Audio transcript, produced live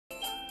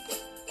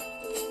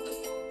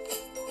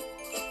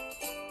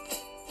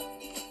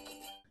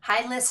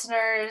Hi,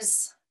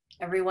 listeners.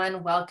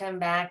 Everyone, welcome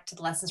back to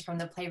the Lessons from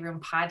the Playroom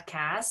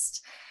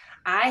podcast.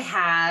 I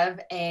have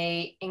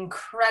an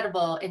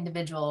incredible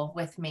individual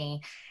with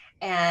me,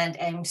 and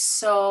I'm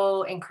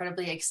so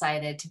incredibly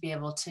excited to be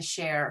able to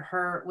share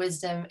her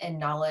wisdom and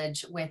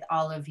knowledge with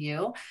all of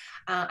you.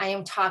 I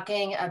am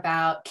talking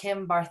about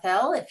Kim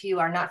Barthel. If you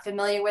are not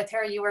familiar with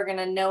her, you are going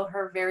to know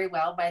her very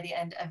well by the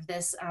end of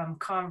this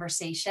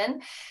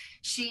conversation.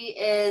 She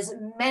is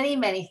many,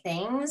 many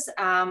things.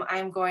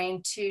 I'm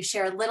going to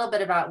share a little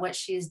bit about what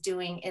she's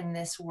doing in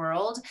this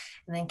world.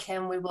 And then,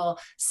 Kim, we will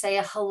say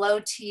a hello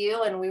to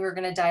you, and we were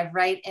going to dive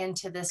right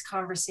into this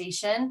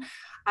conversation.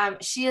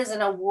 She is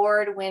an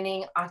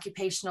award-winning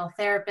occupational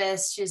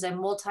therapist. She's a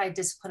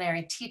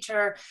multidisciplinary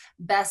teacher,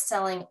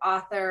 best-selling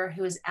author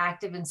who is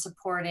active in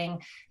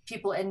supporting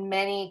people in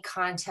many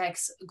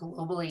contexts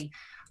globally.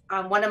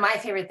 One of my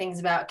favorite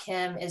things about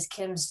Kim is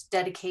Kim's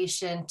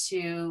dedication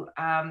to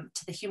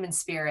the human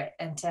spirit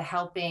and to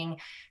helping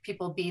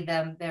people be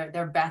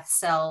their best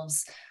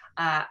selves.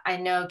 I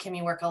know, Kim,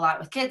 you work a lot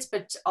with kids,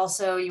 but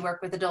also you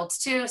work with adults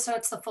too. So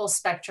it's the full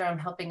spectrum,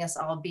 helping us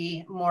all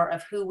be more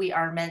of who we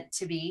are meant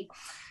to be.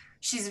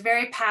 She's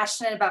very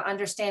passionate about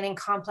understanding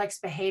complex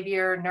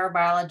behavior,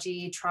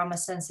 neurobiology,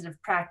 trauma-sensitive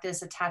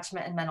practice,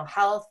 attachment, and mental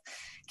health.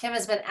 Kim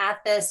has been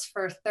at this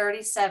for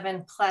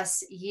 37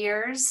 plus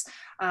years,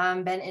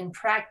 been in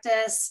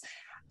practice.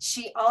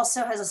 She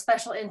also has a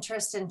special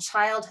interest in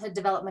childhood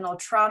developmental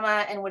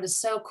trauma. And what is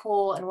so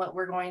cool, and what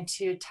we're going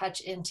to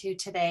touch into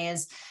today,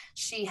 is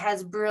she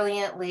has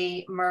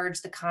brilliantly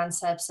merged the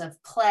concepts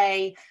of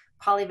play,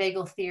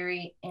 polyvagal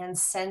theory, and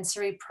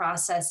sensory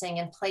processing.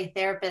 And play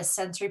therapists,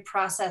 sensory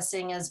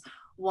processing is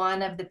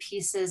one of the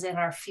pieces in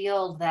our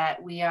field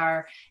that we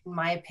are, in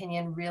my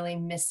opinion, really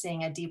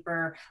missing a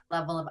deeper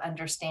level of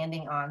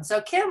understanding on. So,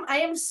 Kim, I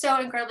am so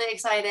incredibly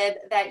excited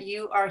that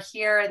you are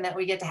here and that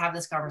we get to have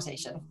this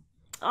conversation.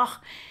 Oh,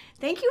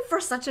 thank you for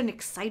such an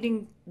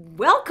exciting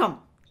welcome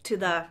to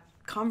the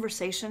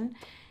conversation.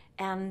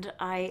 And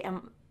I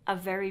am a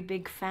very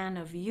big fan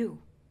of you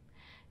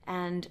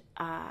and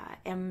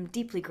am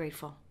deeply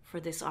grateful for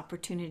this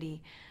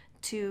opportunity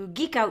to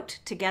geek out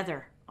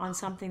together on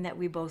something that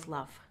we both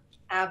love.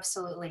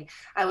 Absolutely.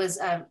 I was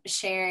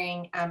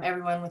sharing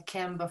everyone with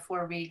Kim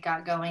before we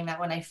got going that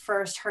when I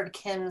first heard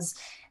Kim's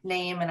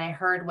name and I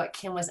heard what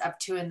Kim was up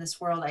to in this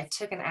world, I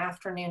took an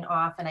afternoon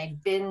off and I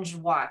binge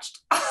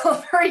watched all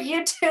of her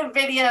YouTube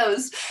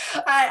videos.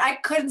 I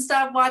couldn't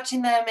stop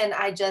watching them, and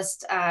I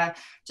just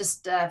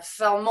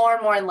fell more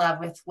and more in love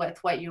with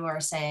what you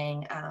are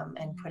saying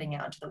and putting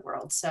out into the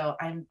world. So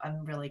I'm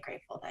really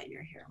grateful that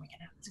you're here and we can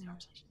have this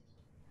conversation.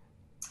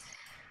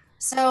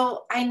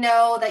 So I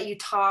know that you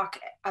talk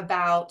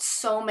about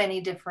so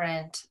many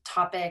different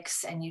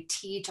topics and you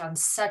teach on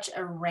such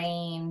a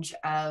range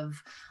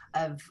of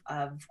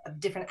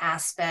different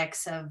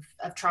aspects of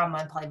trauma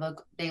and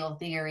polyvagal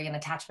theory and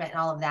attachment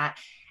and all of that.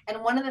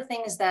 And one of the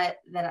things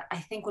that I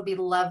think would be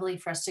lovely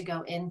for us to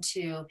go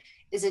into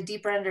is a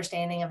deeper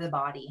understanding of the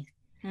body.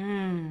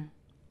 Mm.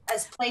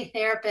 As play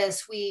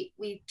therapists,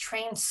 we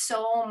train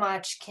so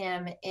much,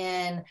 Kim,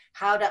 in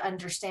how to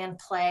understand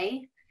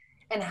play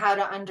and how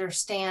to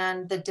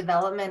understand the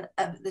development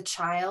of the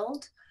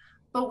child.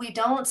 But we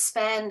don't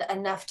spend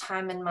enough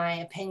time, in my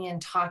opinion,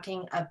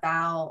 talking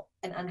about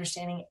and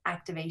understanding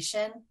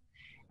activation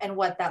and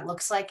what that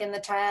looks like in the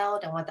child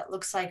and what that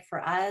looks like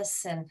for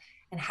us, and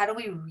how do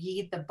we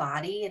read the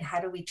body and how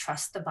do we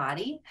trust the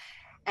body.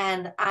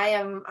 And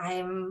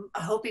I'm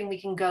hoping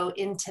we can go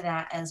into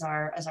that as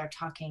our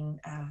talking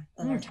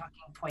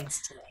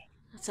points today.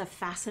 That's a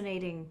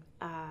fascinating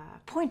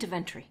point of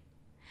entry.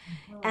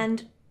 Mhm.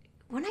 And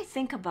when I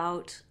think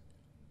about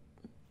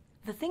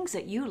the things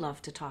that you love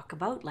to talk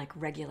about, like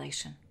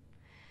regulation,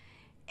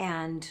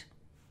 and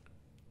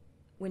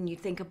when you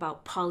think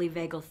about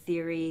polyvagal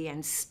theory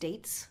and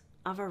states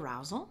of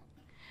arousal,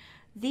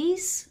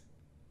 these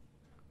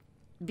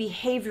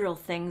behavioral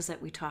things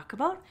that we talk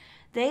about,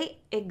 they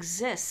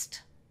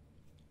exist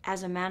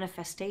as a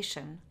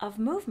manifestation of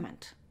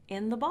movement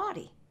in the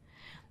body.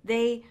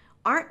 They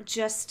aren't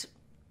just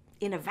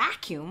in a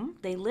vacuum,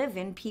 they live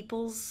in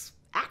people's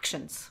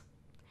actions.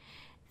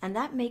 And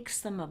that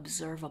makes them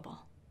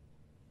observable.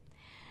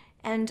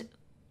 And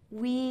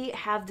we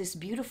have this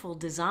beautiful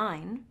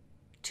design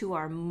to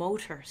our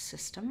motor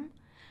system,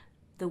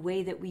 the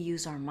way that we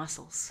use our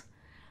muscles,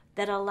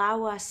 that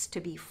allow us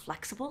to be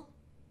flexible,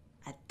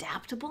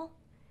 adaptable,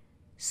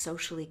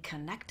 socially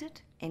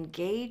connected,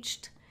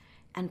 engaged,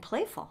 and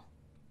playful.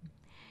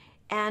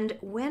 And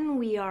when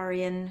we are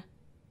in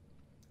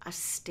a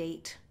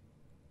state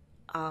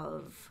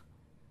of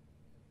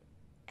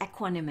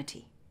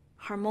equanimity,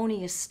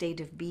 harmonious state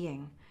of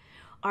being,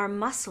 our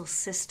muscle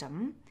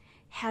system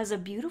has a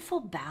beautiful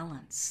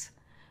balance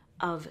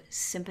of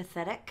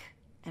sympathetic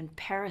and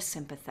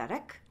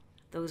parasympathetic,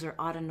 those are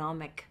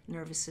autonomic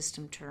nervous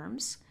system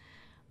terms,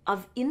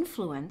 of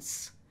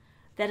influence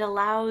that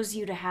allows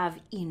you to have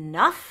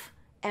enough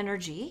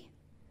energy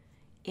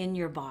in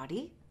your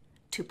body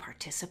to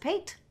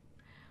participate,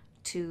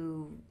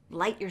 to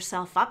light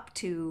yourself up,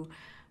 to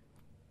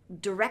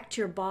direct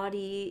your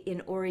body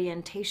in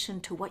orientation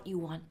to what you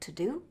want to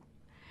do,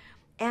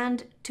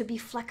 and to be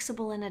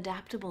flexible and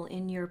adaptable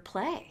in your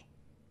play.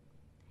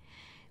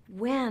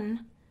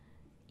 When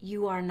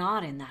you are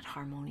not in that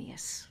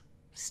harmonious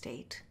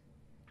state,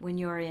 when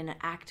you're in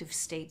active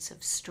states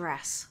of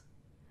stress,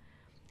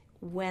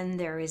 when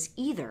there is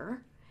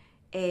either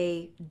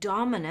a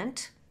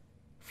dominant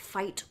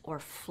fight or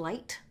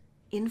flight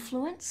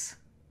influence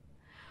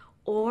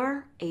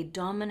or a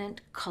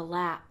dominant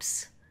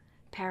collapse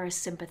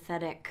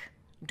parasympathetic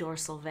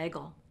dorsal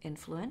vagal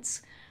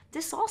influence,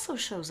 this also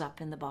shows up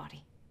in the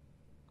body.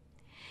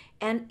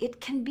 And it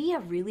can be a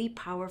really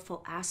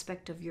powerful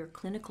aspect of your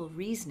clinical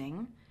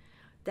reasoning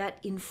that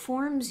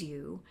informs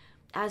you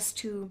as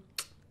to,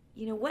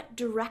 what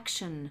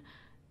direction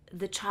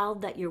the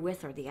child that you're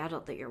with, or the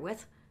adult that you're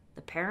with,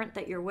 the parent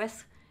that you're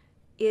with,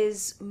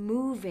 is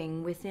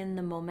moving within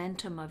the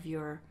momentum of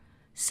your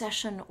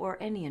session or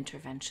any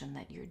intervention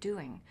that you're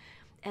doing.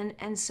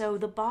 And so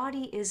the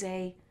body is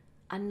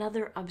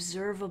another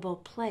observable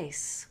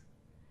place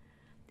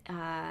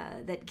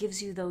that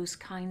gives you those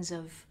kinds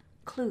of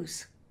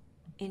clues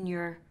in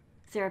your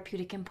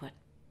therapeutic input.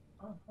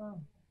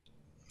 Mhm.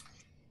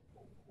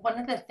 One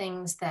of the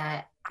things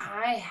that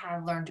I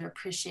have learned to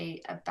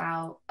appreciate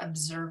about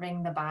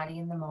observing the body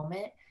in the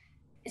moment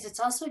is it's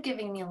also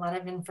giving me a lot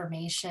of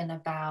information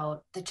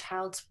about the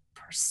child's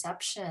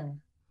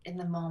perception in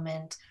the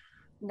moment,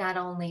 not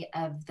only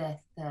of the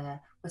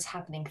what's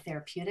happening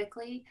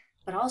therapeutically,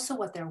 but also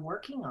what they're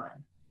working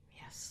on.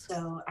 Yes.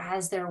 So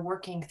as they're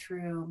working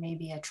through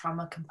maybe a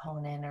trauma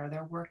component, or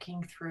they're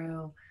working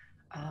through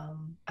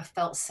a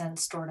felt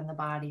sense stored in the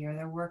body, or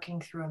they're working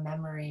through a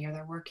memory, or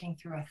they're working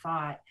through a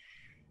thought,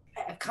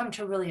 I've come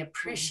to really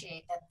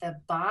appreciate that the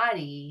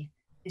body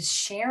is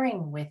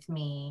sharing with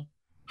me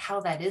how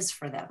that is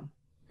for them.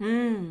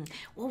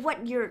 Well,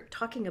 what you're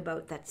talking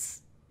about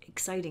that's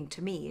exciting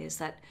to me is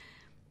that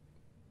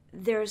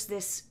there's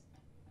this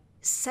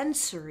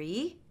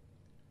sensory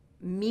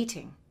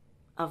meeting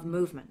of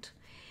movement.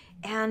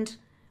 And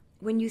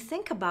when you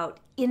think about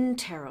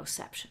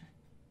interoception,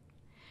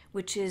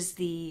 which is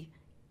the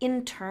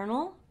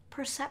internal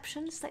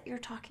perceptions that you're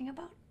talking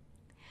about,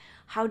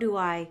 how do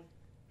I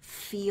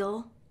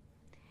feel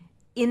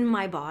in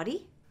my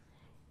body?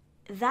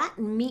 That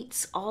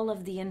meets all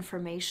of the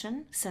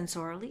information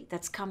sensorily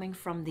that's coming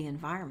from the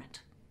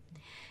environment.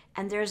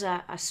 And there's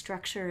a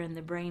structure in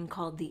the brain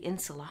called the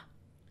insula,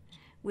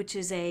 which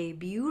is a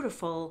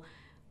beautiful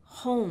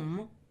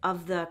home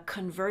of the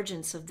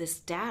convergence of this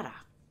data,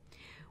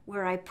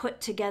 where I put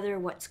together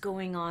what's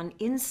going on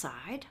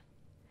inside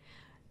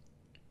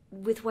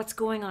with what's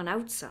going on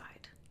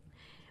outside.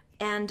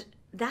 And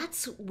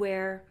that's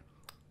where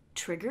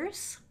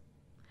triggers,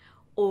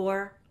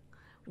 or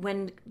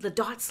when the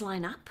dots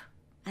line up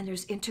and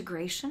there's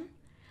integration,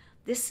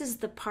 this is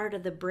the part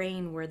of the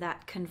brain where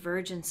that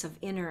convergence of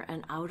inner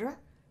and outer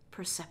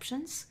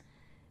perceptions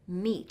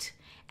meet.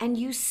 And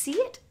you see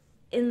it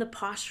in the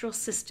postural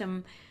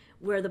system,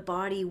 where the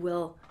body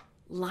will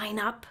line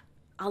up,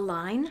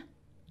 align.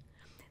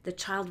 The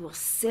child will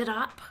sit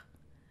up.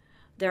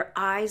 Their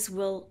eyes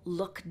will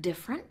look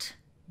different.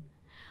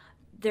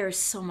 There's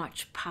so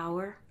much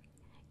power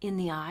in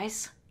the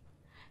eyes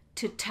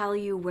to tell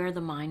you where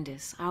the mind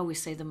is. I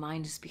always say the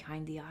mind is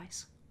behind the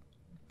eyes.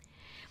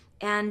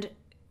 And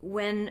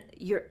when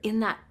you're in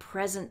that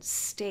present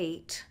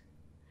state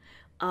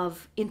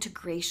of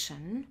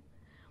integration,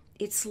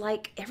 it's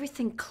like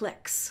everything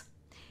clicks,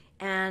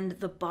 and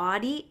the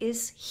body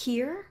is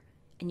here,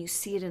 and you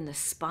see it in the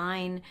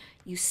spine,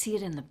 you see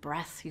it in the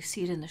breath, you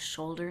see it in the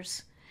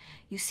shoulders,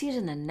 you see it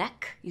in the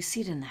neck, you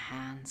see it in the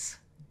hands,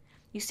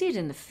 you see it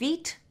in the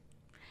feet,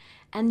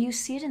 and you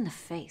see it in the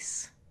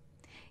face.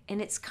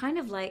 And it's kind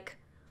of like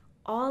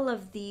all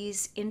of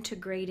these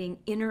integrating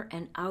inner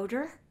and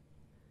outer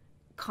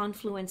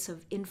confluence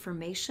of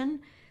information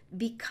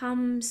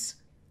becomes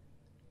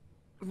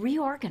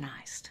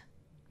reorganized.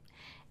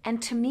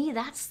 And to me,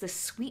 that's the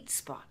sweet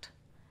spot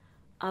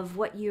of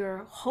what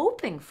you're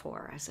hoping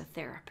for as a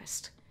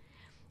therapist,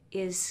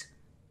 is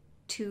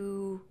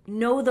to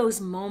know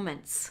those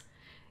moments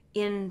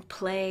in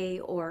play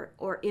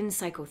or in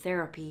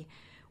psychotherapy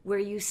where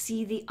you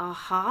see the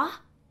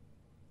aha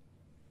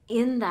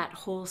in that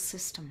whole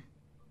system.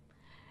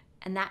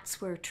 And that's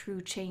where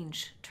true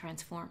change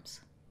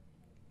transforms,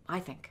 I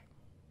think.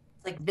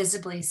 Like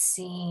visibly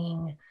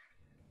seeing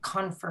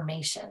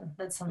confirmation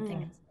that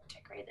something is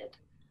integrated,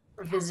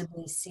 or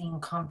visibly seeing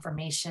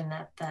confirmation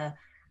that the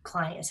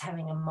client is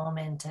having a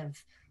moment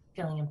of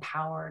feeling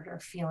empowered, or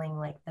feeling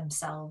like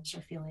themselves,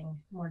 or feeling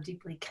more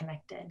deeply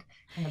connected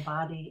in the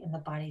body, and the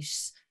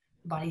body's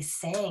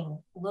saying,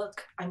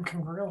 look, I'm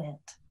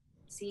congruent.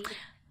 See?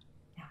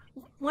 Yeah.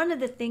 One of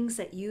the things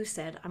that you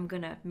said, I'm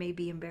going to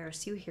maybe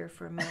embarrass you here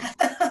for a minute,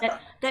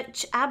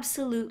 that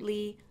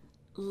absolutely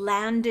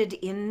landed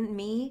in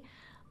me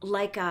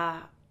like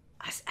an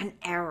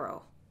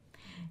arrow.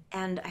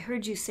 And I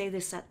heard you say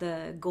this at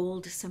the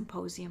Gold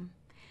Symposium.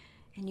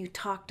 And you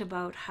talked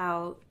about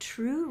how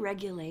true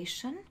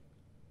regulation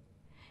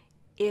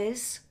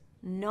is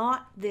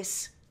not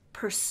this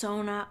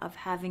persona of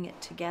having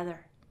it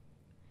together.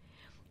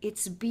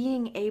 It's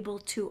being able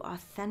to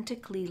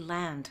authentically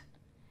land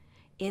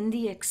in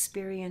the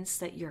experience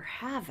that you're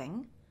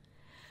having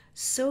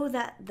so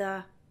that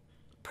the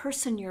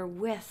person you're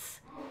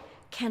with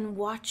can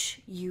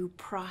watch you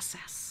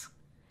process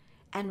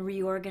and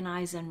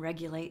reorganize and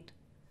regulate.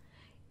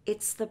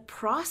 It's the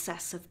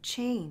process of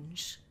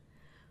change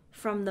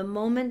from the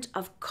moment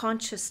of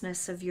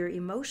consciousness of your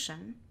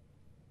emotion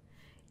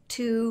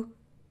to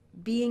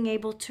being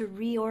able to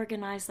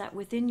reorganize that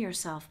within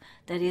yourself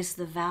that is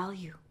the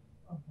value.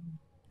 Mhm.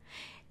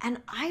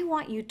 And I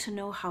want you to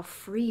know how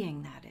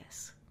freeing that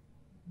is.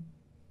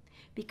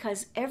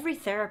 Because every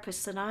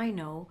therapist that I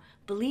know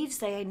believes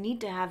they need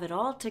to have it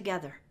all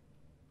together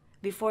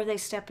before they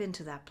step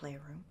into that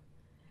playroom.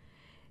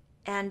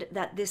 And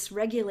that this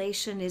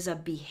regulation is a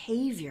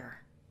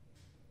behavior,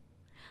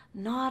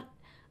 not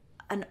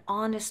an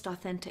honest,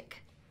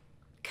 authentic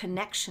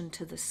connection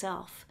to the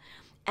self.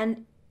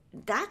 And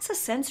that's a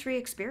sensory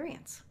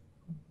experience.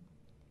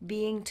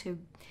 Being to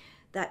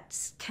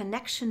that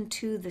connection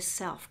to the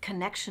self.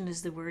 Connection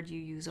is the word you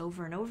use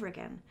over and over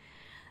again.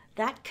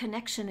 That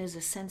connection is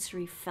a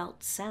sensory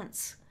felt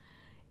sense.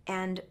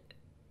 And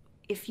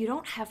if you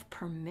don't have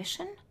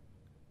permission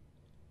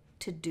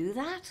to do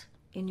that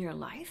in your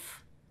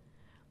life,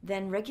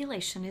 then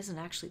regulation isn't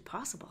actually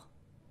possible,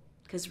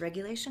 because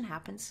regulation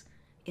happens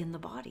in the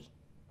body.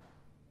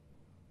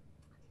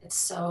 It's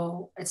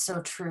so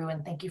true.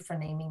 And thank you for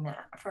naming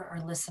that for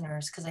our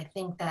listeners, because I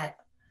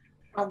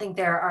don't think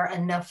there are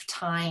enough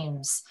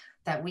times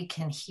that we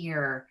can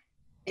hear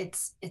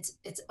it's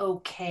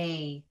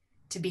okay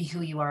to be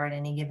who you are at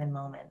any given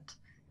moment.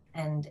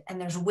 And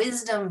there's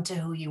wisdom to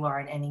who you are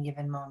at any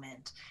given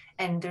moment.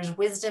 And there's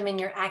wisdom in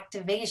your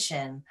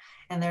activation,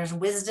 and there's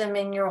wisdom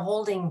in your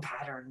holding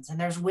patterns, and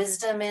there's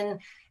wisdom in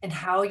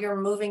how you're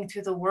moving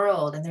through the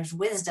world, and there's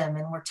wisdom.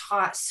 And we're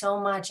taught so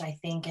much, I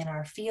think, in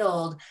our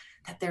field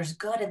that there's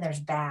good and there's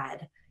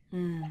bad.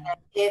 Mm.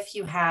 If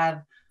you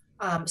have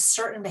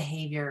certain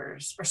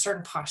behaviors or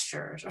certain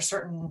postures or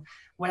certain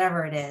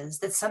whatever it is,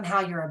 that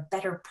somehow you're a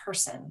better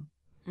person.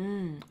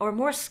 Or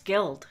more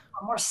skilled.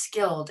 Or more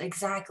skilled,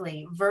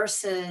 exactly,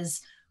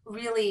 versus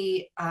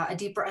really a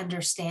deeper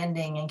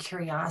understanding and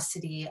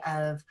curiosity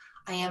of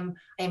I am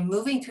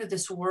moving through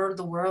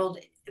the world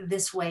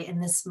this way in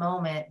this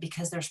moment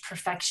because there's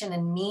perfection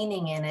and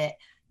meaning in it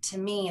to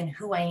me and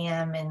who I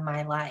am in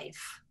my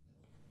life.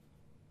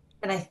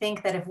 And I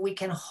think that if we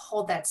can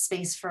hold that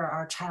space for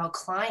our child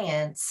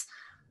clients,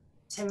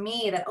 to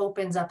me, that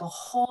opens up a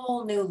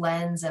whole new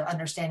lens of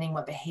understanding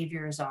what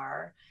behaviors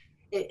are.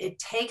 It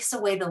takes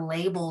away the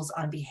labels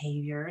on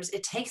behaviors.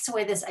 It takes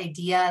away this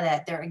idea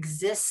that there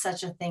exists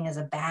such a thing as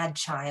a bad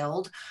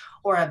child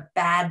or a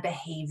bad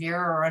behavior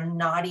or a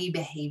naughty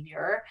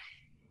behavior.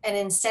 And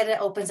instead,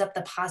 it opens up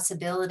the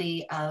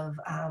possibility of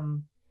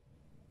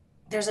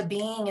there's a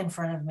being in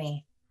front of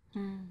me,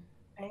 Mm.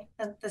 right?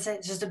 That's it.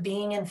 It's just a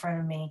being in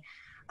front of me,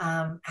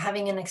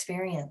 having an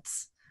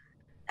experience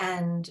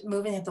and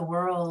moving at the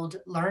world,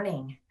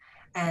 learning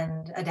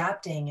and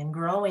adapting and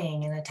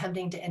growing and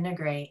attempting to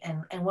integrate.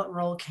 And what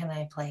role can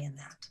I play in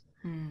that?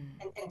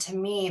 Mm. And to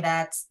me,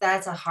 that's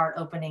a heart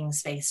opening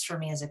space for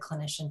me as a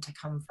clinician to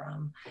come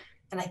from.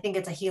 And I think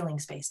it's a healing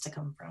space to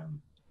come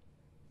from.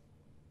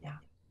 Yeah.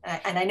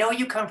 And I know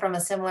you come from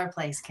a similar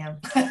place, Kim.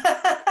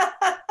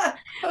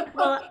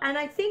 Well, and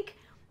I think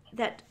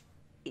that,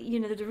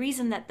 the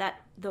reason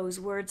that those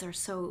words are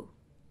so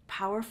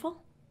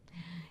powerful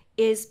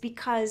is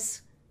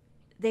because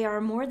they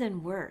are more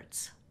than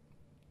words.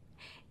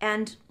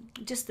 And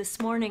just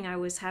this morning, I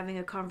was having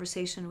a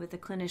conversation with a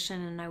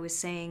clinician, and I was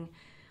saying,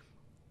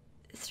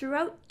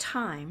 throughout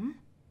time,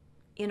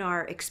 in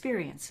our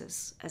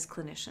experiences as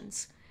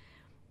clinicians,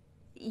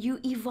 you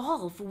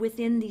evolve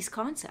within these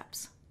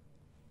concepts.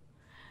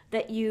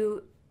 That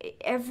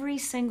every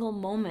single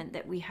moment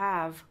that we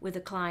have with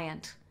a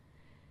client,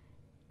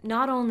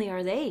 not only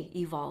are they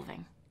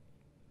evolving,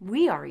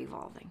 we are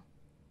evolving.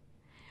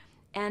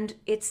 And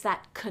it's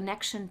that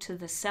connection to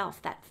the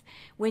self, that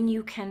when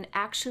you can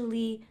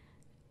actually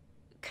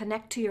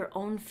connect to your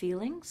own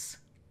feelings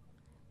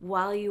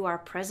while you are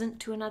present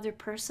to another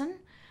person,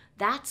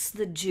 that's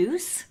the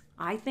juice,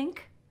 I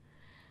think,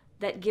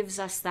 that gives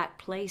us that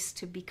place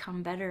to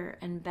become better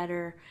and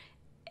better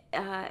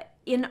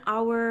in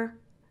our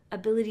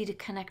ability to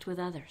connect with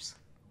others.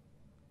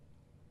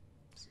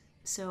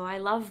 So I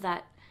love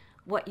that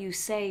what you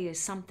say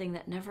is something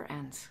that never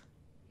ends.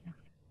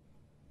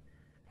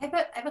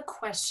 I have a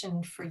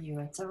question for you.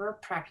 It's a real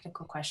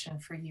practical question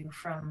for you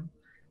from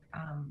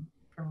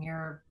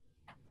your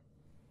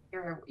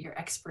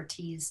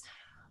expertise.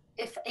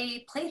 If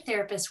a play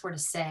therapist were to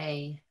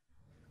say,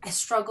 I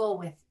struggle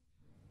with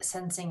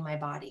sensing my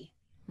body.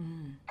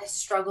 Mm. I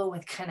struggle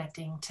with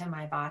connecting to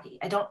my body.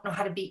 I don't know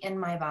how to be in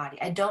my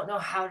body. I don't know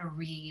how to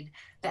read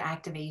the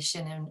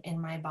activation in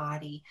my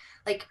body.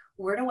 Like,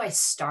 where do I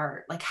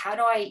start? Like, how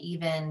do I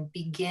even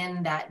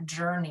begin that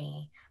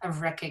journey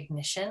of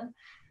recognition?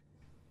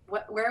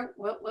 What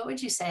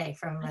would you say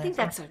from I a think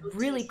that's a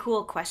really OT?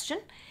 cool question.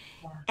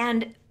 Yeah.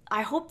 And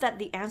I hope that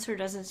the answer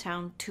doesn't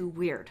sound too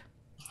weird.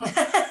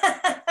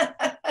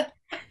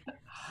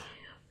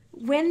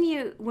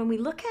 When we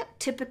look at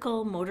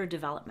typical motor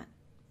development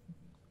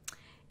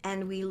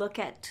and we look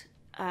at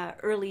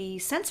early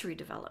sensory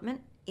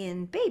development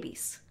in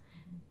babies,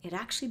 it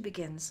actually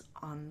begins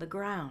on the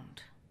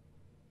ground.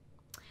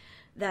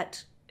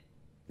 That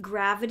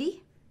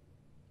gravity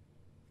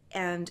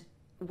and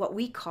what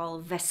we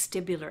call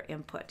vestibular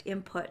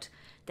input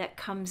that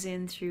comes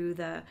in through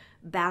the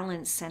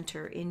balance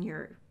center in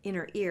your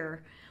inner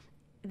ear,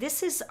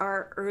 this is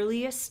our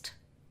earliest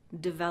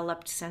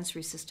developed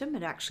sensory system.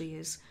 It actually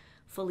is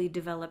fully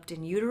developed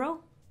in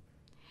utero,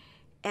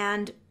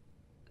 and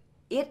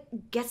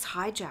it gets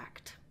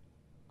hijacked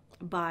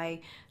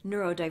by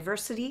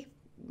neurodiversity.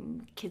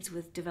 Kids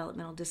with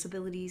developmental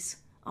disabilities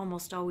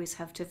almost always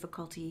have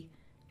difficulty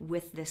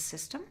with this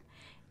system,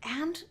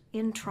 and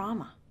in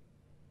trauma.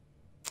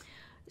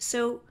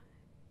 So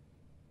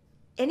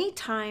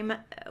anytime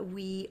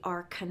we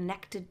are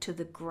connected to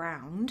the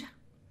ground,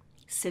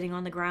 sitting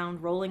on the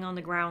ground, rolling on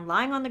the ground,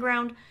 lying on the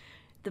ground,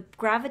 the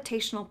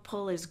gravitational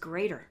pull is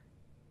greater.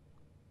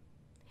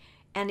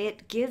 And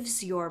it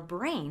gives your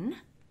brain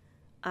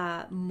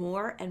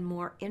more and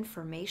more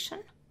information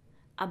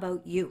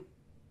about you.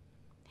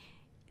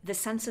 The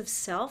sense of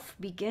self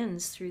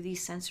begins through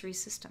these sensory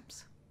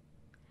systems.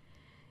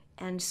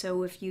 And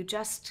so if you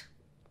just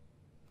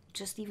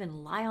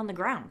even lie on the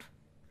ground.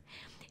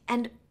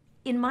 And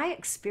in my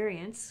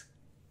experience,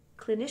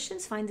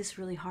 clinicians find this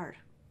really hard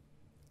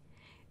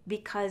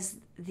because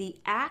the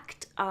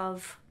act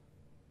of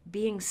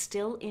being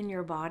still in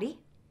your body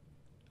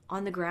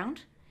on the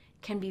ground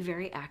can be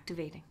very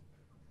activating.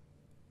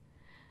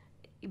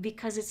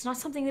 Because it's not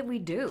something that we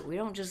do. We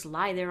don't just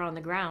lie there on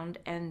the ground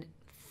and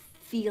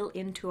feel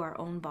into our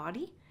own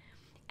body.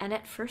 And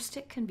at first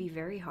it can be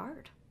very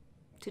hard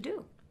to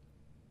do.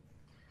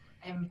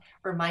 I'm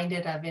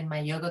reminded of in my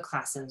yoga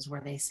classes where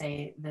they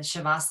say the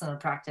Shavasana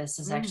practice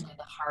is actually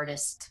the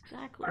hardest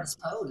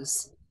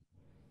pose.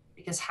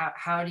 Because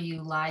how do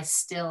you lie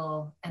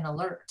still and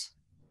alert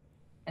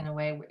in a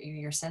way where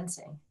you're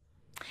sensing?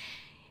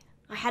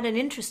 I had an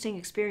interesting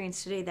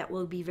experience today that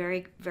will be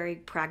very, very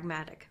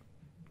pragmatic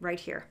right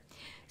here.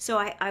 So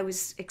I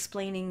was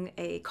explaining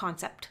a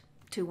concept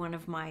to one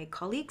of my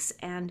colleagues,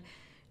 and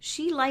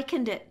she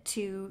likened it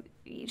to,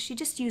 she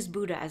just used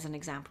Buddha as an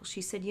example.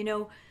 She said, you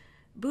know,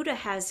 Buddha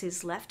has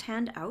his left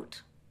hand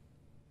out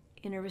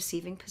in a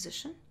receiving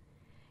position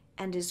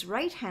and his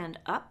right hand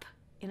up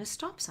in a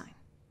stop sign.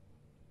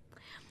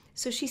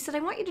 So she said,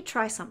 I want you to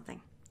try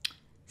something.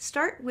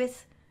 Start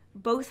with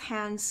both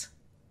hands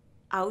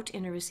out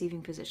in a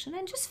receiving position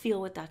and just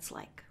feel what that's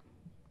like.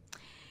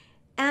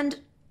 And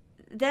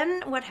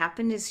then what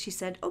happened is she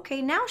said,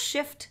 okay, now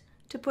shift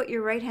to put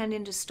your right hand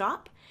into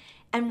stop.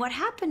 And what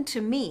happened to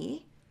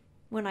me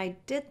when I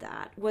did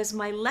that was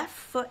my left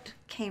foot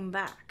came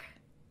back.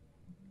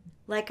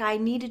 Like I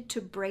needed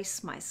to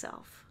brace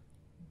myself.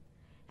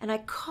 And I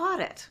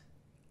caught it.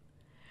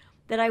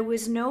 That I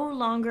was no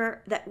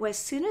longer, that as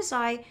soon as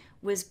I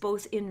was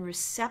both in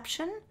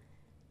reception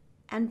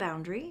and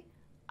boundary,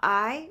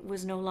 I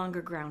was no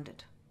longer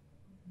grounded.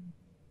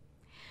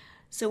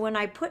 So when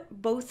I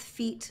put both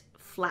feet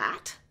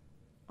flat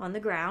on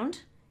the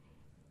ground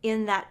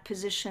in that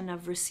position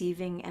of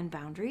receiving and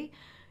boundary,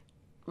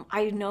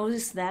 I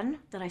noticed then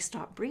that I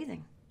stopped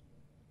breathing.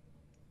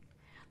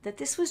 That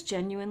this was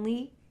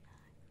genuinely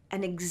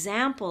an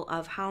example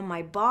of how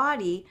my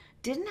body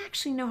didn't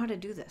actually know how to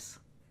do this.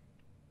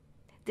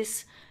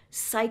 This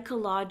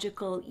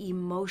psychological,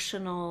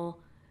 emotional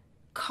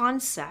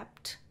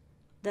concept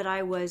that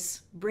I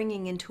was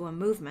bringing into a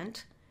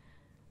movement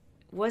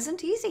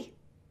wasn't easy.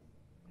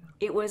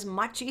 It was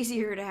much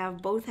easier to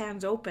have both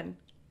hands open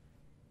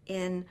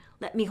in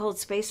let me hold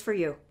space for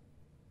you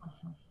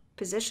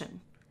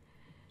position.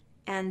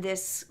 And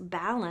this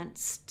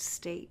balanced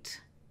state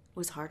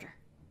was harder.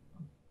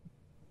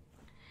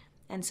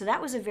 And so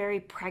that was a very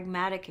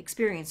pragmatic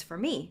experience for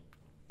me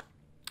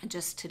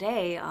just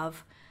today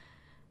of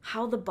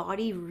how the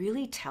body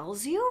really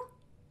tells you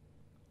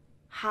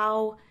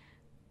how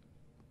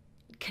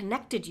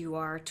connected you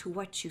are to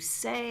what you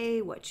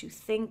say, what you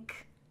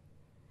think,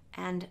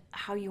 and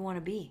how you want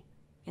to be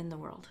in the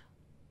world.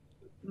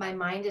 My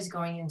mind is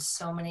going in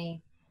so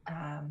many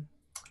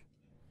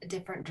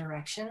different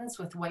directions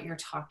with what you're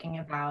talking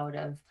about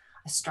of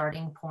a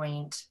starting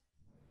point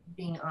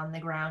being on the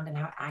ground and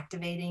how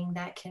activating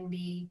that can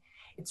be.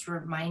 It's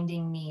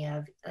reminding me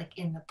of like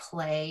in the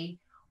play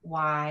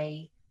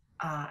why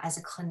as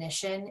a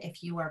clinician,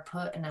 if you are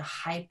put in a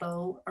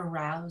hypo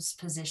aroused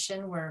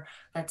position where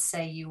let's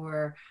say you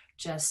were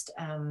just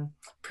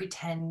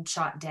pretend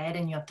shot dead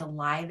and you have to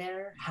lie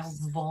there, how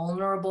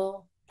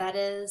vulnerable that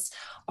is.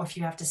 Or if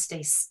you have to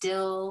stay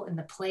still in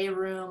the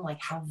playroom,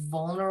 like how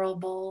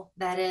vulnerable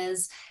that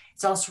is.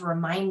 It's also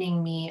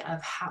reminding me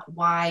of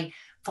why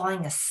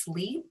falling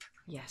asleep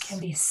can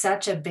be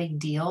such a big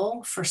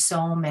deal for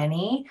so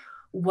many.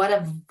 What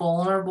a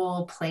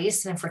vulnerable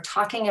place. And if we're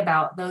talking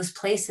about those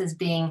places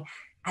being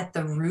at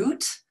the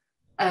root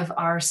of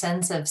our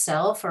sense of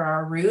self or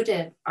our root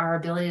and our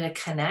ability to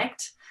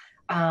connect.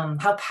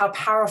 How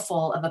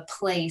powerful of a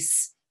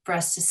place for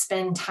us to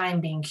spend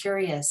time being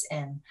curious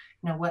in,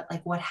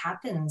 what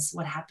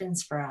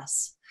happens for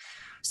us.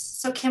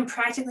 So Kim,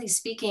 practically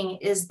speaking,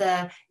 is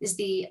the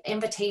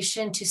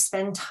invitation to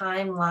spend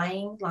time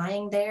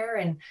lying there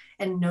and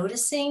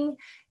noticing?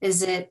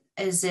 What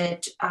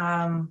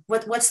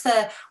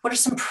are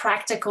some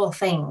practical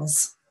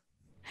things?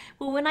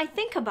 Well, when I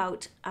think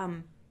about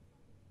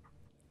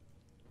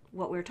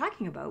what we're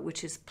talking about,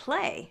 which is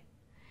play,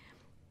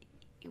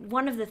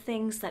 one of the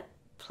things that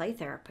play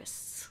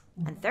therapists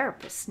and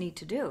therapists need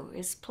to do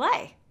is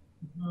play.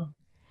 Mhm.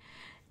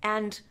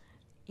 And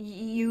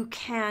you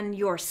can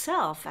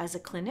yourself, as a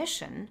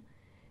clinician,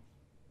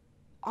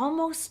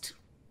 almost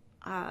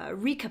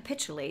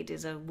recapitulate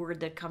is a word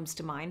that comes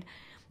to mind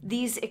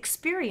these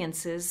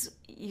experiences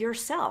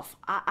yourself.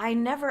 I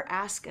never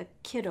ask a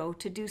kiddo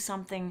to do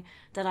something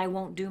that I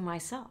won't do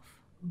myself,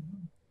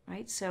 Mhm.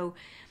 right? So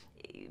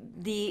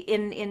the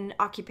in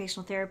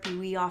occupational therapy,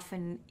 we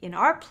often in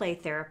our play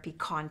therapy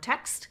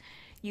context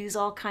use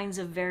all kinds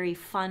of very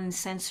fun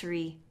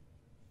sensory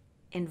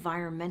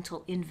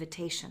environmental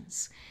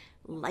invitations,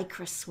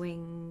 lycra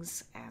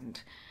swings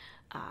and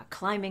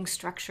climbing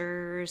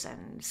structures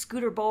and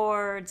scooter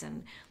boards,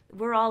 and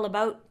we're all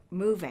about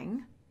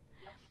moving.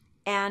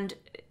 And,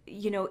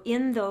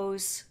 in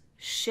those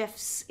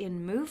shifts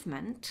in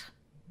movement,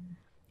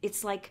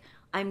 it's like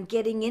I'm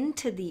getting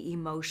into the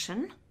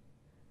emotion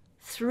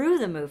through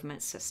the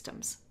movement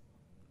systems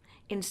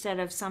instead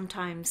of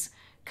sometimes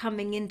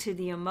coming into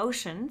the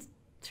emotion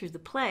through the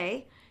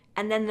play,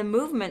 and then the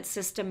movement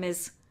system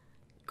is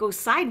goes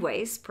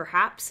sideways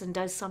perhaps and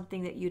does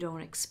something that you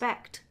don't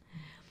expect.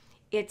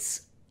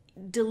 It's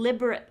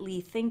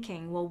deliberately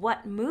thinking, well,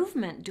 what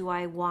movement do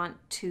I want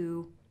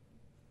to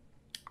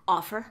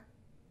offer?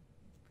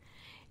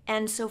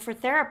 And so for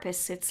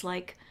therapists, it's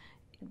like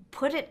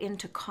put it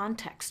into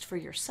context for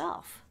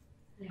yourself.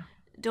 Yeah.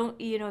 Don't,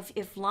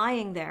 if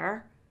lying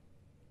there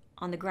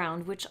on the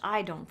ground, which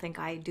I don't think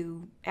I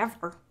do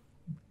ever,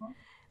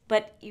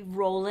 but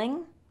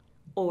rolling,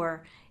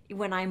 or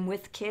when I'm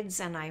with kids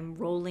and I'm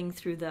rolling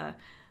through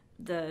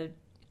the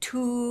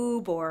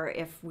tube, or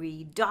if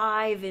we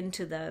dive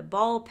into the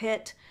ball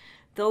pit,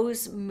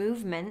 those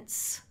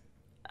movements,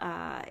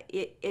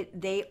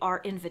 they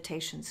are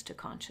invitations to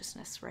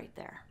consciousness right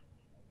there.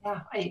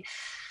 Yeah,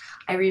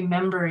 I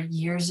remember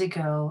years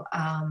ago,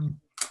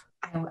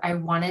 I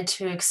wanted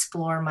to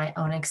explore my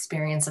own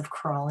experience of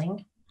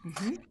crawling.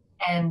 Mm-hmm.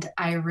 And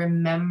I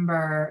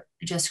remember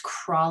just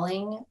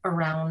crawling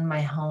around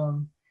my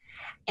home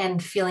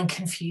and feeling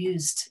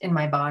confused in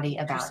my body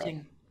about it,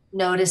 Interesting.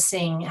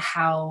 noticing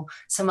how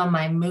some of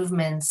my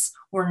movements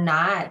were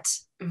not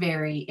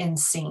very in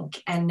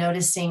sync, and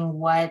noticing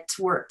what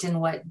worked and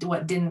what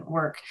didn't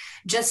work,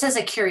 just as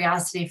a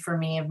curiosity for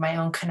me of my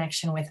own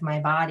connection with my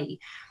body.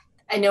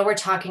 I know we're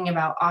talking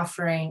about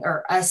offering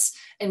or us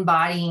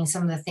embodying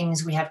some of the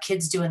things we have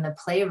kids do in the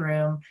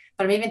playroom,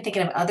 but I'm even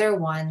thinking of other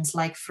ones.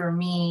 Like for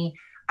me,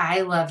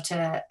 I love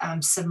to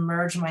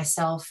submerge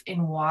myself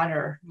in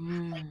water,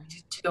 like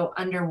Mm. to go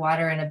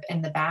underwater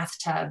in the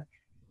bathtub,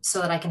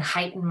 so that I can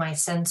heighten my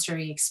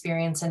sensory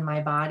experience in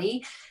my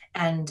body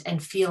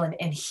and feel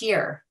and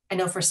hear. I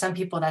know for some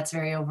people that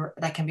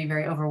can be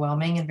very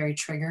overwhelming and very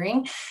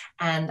triggering.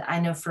 And I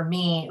know for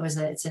me,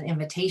 it's an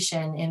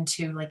invitation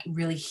into like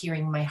really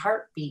hearing my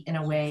heartbeat in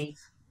a way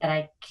that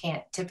I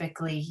can't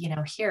typically,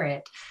 hear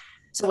it.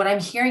 So what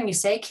I'm hearing you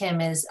say, Kim,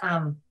 is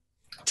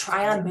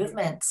try on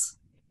movements.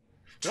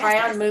 Yes.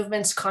 Try on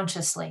movements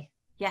consciously.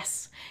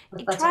 Yes.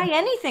 That's Try what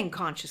anything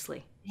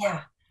consciously.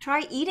 yeah,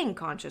 Try eating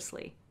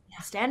consciously. yeah,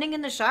 Standing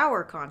in the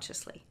shower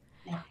consciously.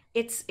 yeah.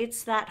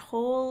 It's that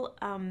whole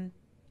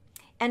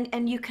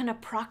and you can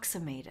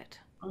approximate it,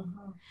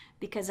 Mhm.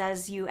 because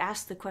as you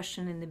asked the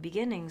question in the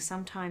beginning,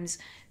 sometimes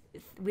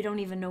we don't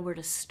even know where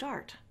to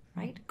start,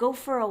 right? Go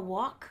for a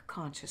walk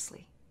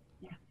consciously,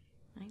 Yeah.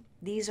 right?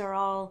 These are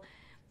all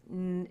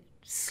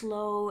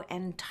slow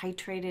and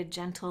titrated,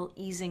 gentle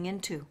easing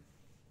into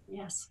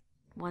Yes.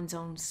 one's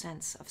own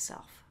sense of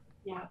self.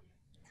 Yeah.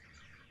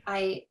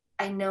 I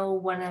know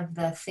one of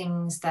the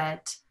things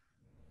that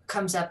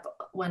comes up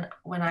when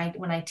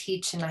I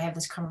teach and I have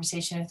this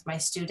conversation with my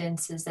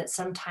students is that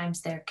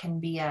sometimes there can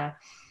be a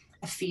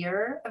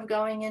fear of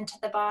going into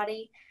the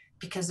body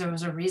because there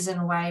was a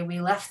reason why we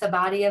left the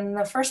body in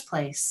the first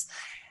place.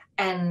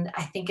 And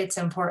I think it's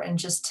important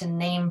just to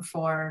name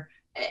for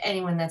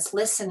anyone that's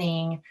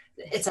listening,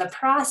 it's a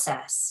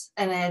process,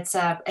 and it's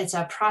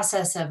a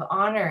process of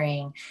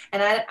honoring.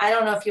 And I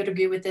don't know if you'd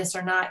agree with this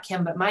or not,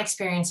 Kim, but my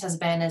experience has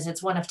been is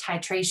it's one of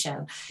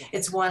titration.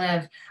 It's Yes. one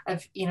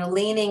of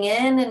leaning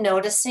in and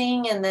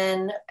noticing, and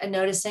then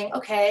noticing,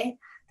 okay,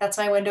 that's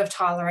my window of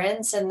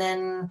tolerance, and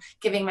then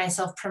giving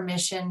myself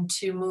permission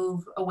to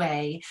move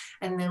away,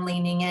 and then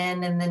leaning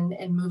in, and then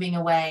and moving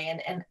away.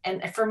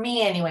 And for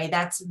me anyway,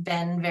 that's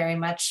been very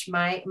much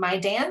my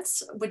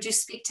dance. Would you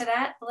speak to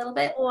that a little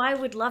bit? Oh, I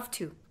would love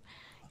to.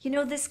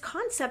 This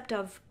concept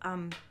of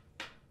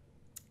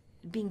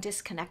being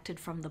disconnected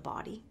from the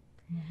body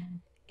Mhm.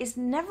 is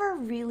never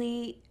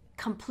really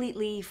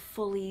completely,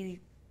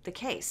 fully the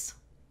case,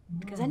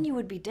 because then Mhm. you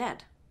would be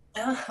dead.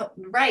 Oh,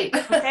 right.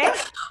 Okay?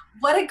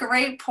 What a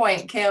great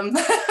point, Kim.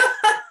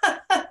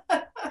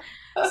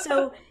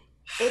 So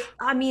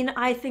I mean,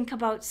 I think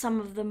about some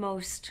of the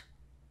most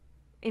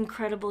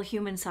incredible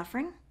human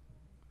suffering.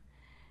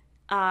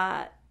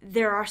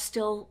 There are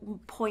still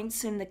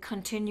points in the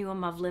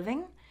continuum of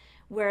living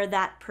where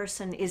that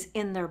person is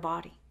in their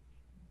body.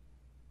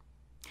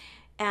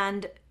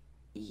 And,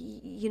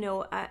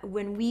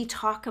 when we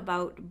talk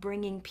about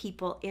bringing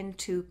people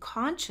into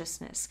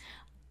consciousness,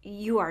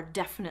 you are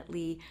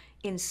definitely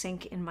in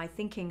sync in my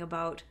thinking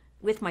about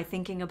with my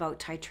thinking about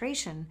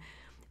titration.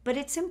 But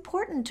it's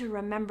important to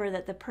remember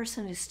that the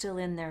person is still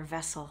in their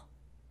vessel,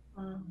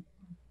 Mm.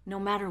 no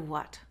matter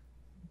what.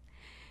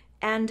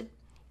 And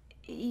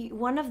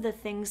one of the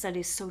things that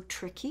is so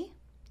tricky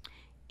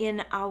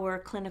in our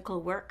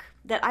clinical work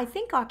that I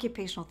think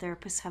occupational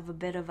therapists have a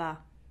bit of a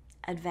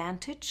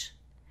advantage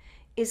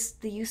is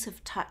the use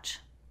of touch.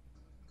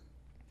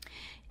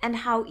 And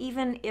how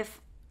even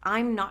if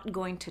I'm not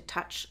going to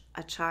touch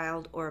a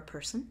child or a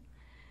person,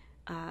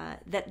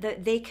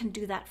 that they can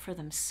do that for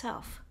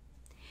themselves.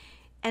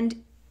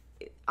 And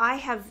I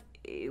have,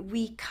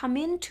 we come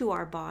into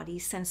our body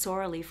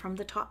sensorily from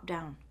the top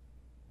down,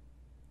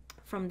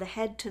 from the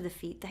head to the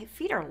feet. The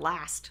feet are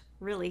last,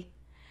 really,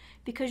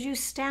 because you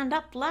stand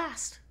up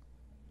last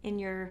in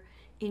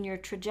your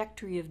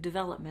trajectory of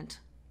development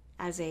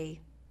as a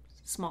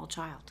small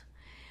child.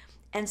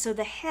 And so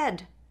the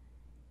head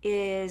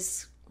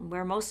is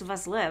where most of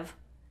us live,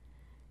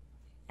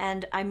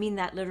 and I mean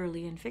that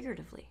literally and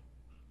figuratively.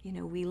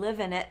 We live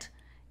in it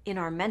in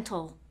our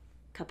mental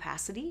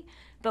capacity,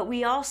 but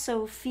we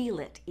also feel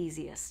it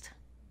easiest.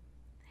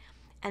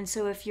 And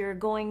so if you're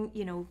going,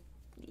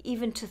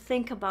 even to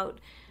think about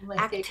My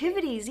favorite.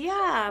 activities,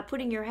 yeah,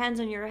 putting your hands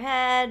on your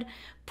head,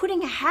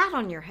 putting a hat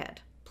on your head,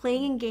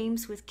 playing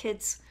games with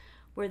kids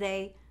where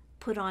they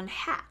put on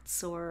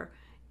hats, or,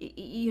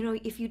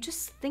 if you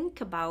just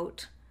think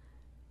about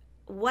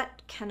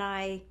what can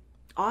I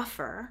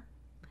offer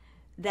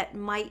that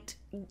might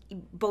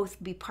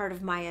both be part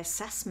of my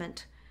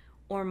assessment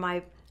or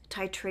my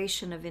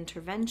titration of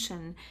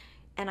intervention.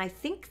 And I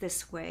think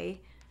this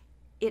way,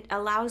 it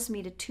allows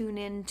me to tune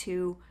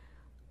into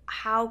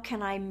how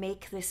can I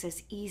make this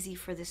as easy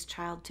for this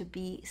child to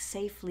be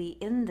safely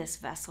in this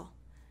vessel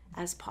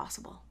as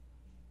possible.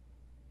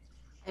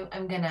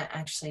 I'm going to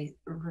actually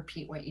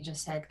repeat what you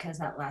just said because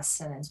that last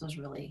sentence was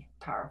really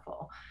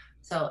powerful.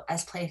 So,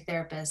 as play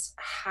therapists,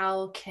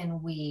 how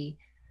can we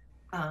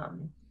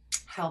um,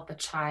 help a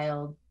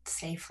child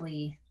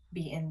safely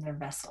be in their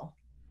vessel?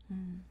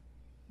 Mm.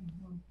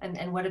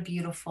 And what a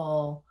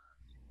beautiful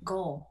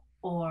goal,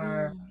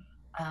 or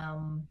Mm.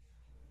 um,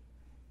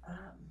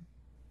 um,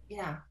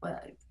 yeah, well,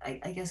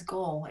 I guess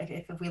goal.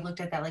 If we looked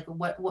at that, like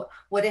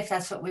what if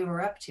that's what we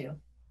were up to?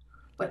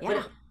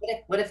 Yeah.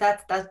 What if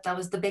that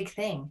was the big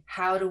thing?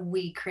 How do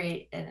we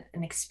create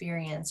an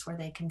experience where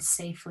they can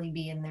safely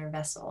be in their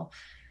vessel?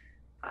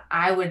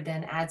 I would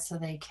then add so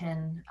they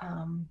can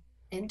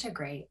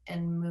integrate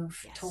and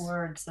move Yes.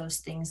 towards those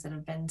things that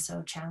have been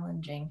so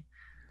challenging.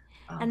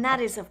 And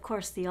that is, of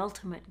course, the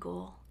ultimate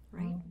goal,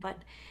 right? Mm, But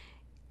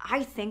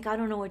I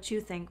don't know what you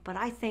think, but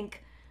I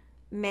think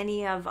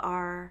many of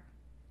our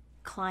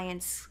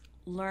clients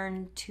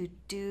learn to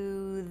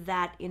do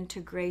that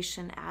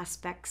integration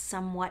aspect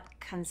somewhat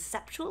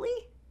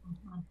conceptually,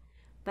 mhm.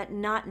 but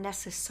not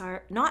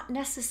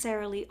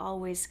necessarily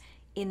always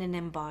in an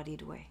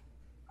embodied way.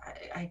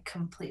 I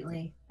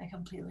completely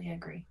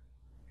agree.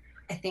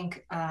 I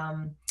think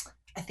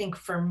I think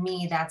for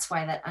me that's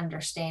why that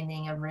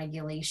understanding of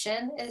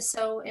regulation is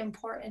so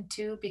important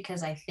too,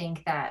 because I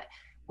think that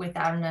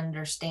without an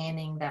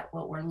understanding that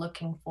what we're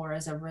looking for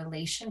is a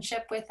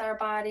relationship with our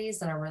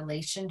bodies and a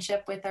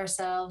relationship with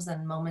ourselves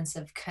and moments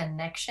of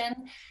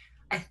connection,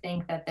 I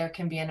think that there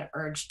can be an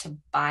urge to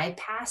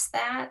bypass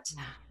that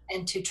Yeah.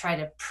 and to try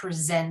to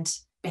present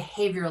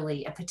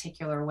behaviorally a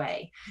particular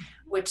way,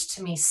 which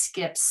to me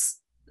skips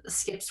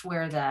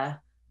where the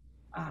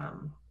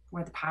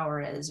power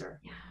is, or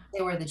Yeah.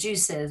 say where the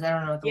juice is. I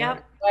don't know what the word is.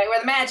 Yep. Right, where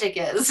the magic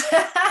is.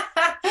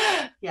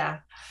 Yeah.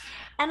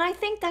 And I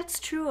think that's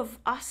true of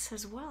us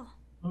as well,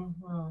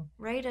 Mm-hmm.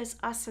 right? As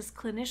us as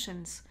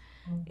clinicians,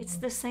 it's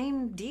Mm-hmm. the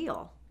same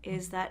deal,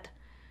 is that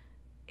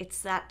it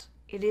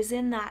is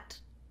in that,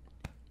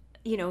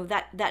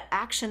 that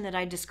action that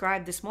I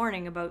described this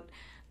morning about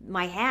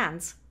my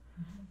hands.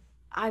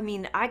 I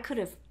mean, I could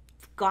have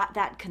got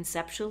that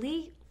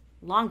conceptually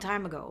long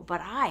time ago,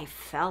 but I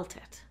felt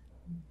it.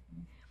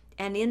 Mm-hmm.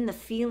 And in the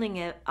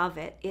feeling of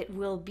it, it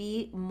will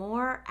be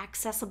more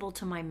accessible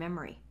to my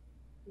memory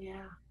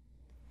Yeah.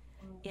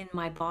 in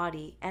my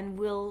body and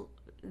will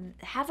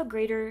have a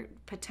greater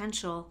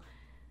potential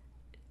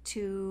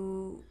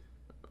to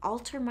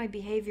alter my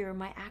behavior,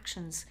 my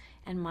actions,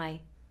 and my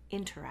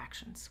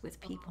interactions with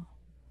people.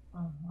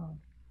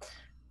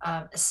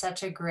 Mm-hmm.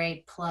 Such a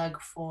great plug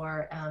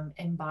for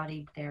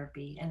embodied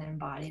therapy and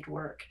embodied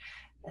work.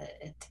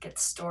 it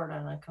gets stored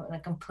in a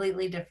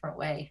completely different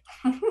way.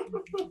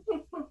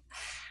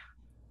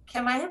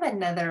 Kim, I have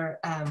another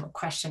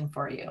question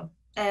for you.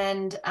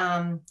 And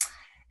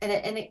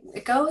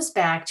it goes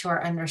back to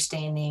our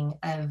understanding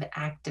of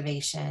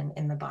activation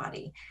in the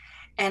body.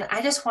 And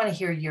I just want to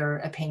hear your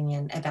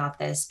opinion about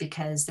this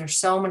because there's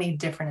so many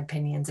different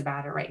opinions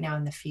about it right now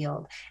in the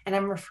field. And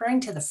I'm referring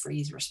to the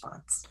freeze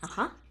response.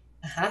 Uh-huh.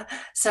 Uh-huh.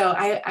 So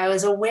I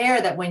was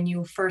aware that when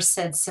you first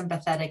said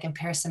sympathetic and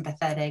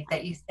parasympathetic,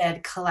 that you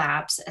said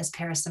collapse as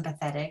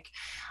parasympathetic.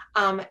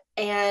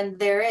 And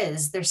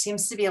there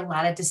seems to be a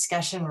lot of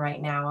discussion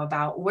right now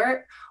about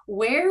where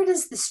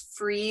does this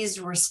freeze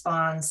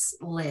response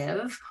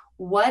live?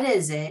 What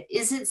is it?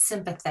 Is it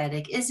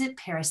sympathetic? Is it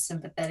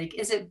parasympathetic?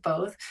 Is it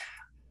both?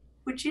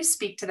 Would you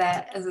speak to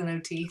that as an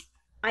OT?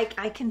 I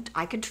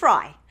can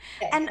try.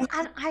 Okay. And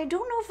I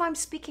don't know if I'm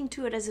speaking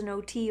to it as an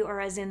OT or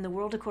as in the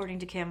world according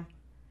to Kim,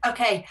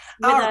 Okay.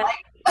 with All a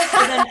right.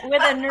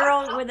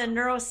 with a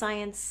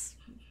neuroscience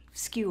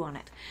skew on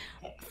it.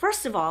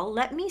 First of all,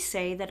 let me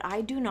say that I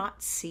do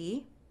not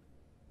see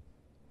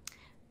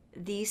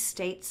these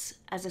states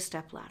as a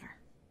stepladder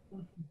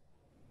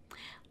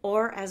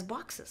or as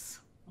boxes.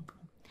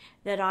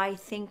 That I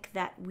think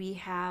that we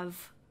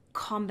have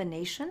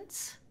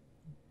combinations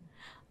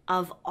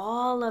of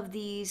all of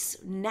these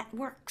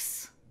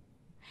networks.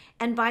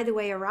 And by the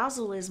way,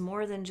 arousal is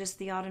more than just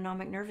the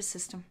autonomic nervous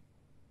system.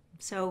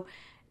 So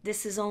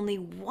this is only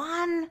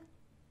one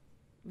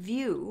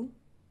view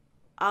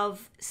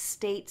of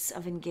states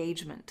of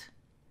engagement.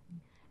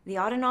 The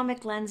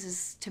autonomic lens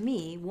is, to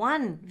me,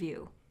 one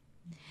view.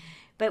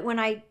 But when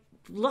I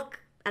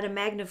look at a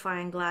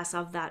magnifying glass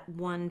of that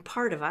one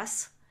part of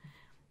us,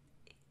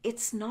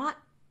 it's not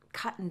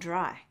cut and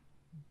dry.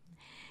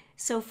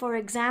 So, for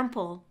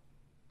example,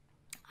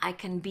 I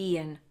can be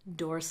in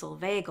dorsal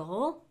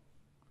vagal.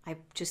 I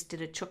just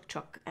did a chuk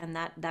chuk, and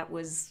that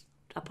was,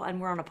 and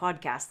we're on a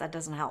podcast. That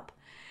doesn't help.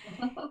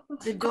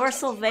 The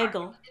dorsal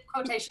vagal,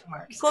 Quotation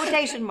marks.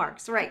 quotation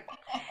marks, right?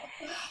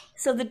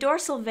 So the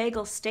dorsal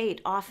vagal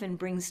state often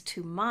brings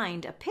to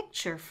mind a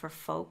picture for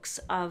folks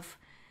of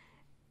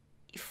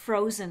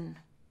frozen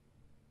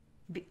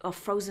a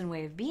frozen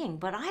way of being,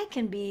 but I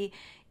can be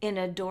in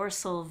a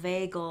dorsal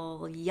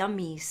vagal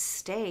yummy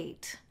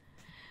state,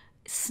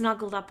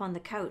 snuggled up on the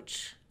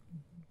couch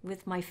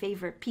with my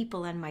favorite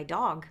people and my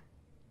dog.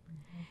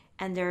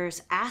 And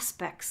there's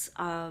aspects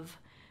of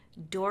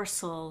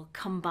dorsal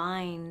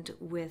combined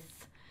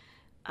with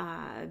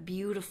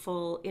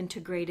beautiful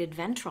integrated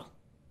ventral,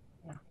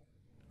 Yeah.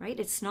 right?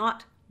 It's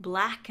not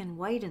black and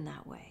white in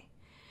that way.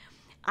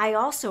 I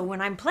also,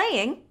 when I'm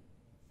playing,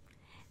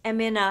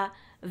 am in a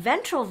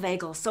ventral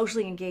vagal,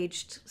 socially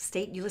engaged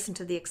state. You listen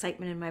to the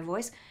excitement in my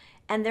voice,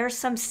 and there's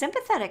some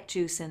sympathetic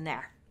juice in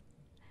there,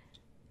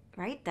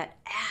 right? That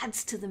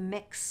adds to the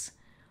mix,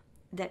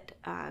 that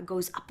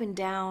goes up and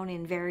down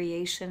in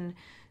variation.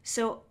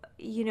 So,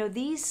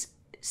 these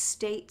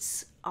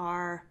states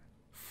are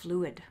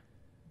fluid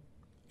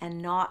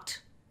and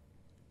not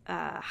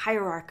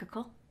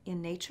hierarchical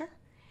in nature,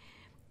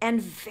 and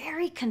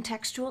very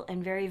contextual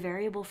and very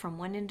variable from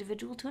one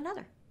individual to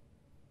another.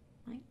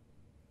 Right?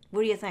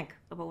 What do you think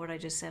about what I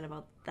just said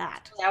about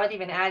that? I would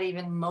even add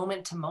even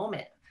moment to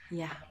moment.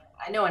 Yeah.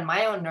 I know in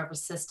my own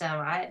nervous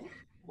system,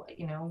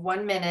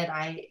 1 minute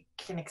I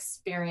can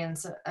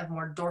experience a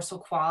more dorsal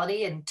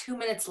quality, and 2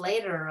 minutes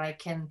later I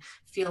can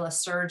feel a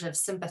surge of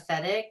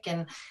sympathetic,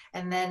 and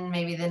then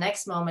maybe the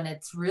next moment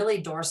it's really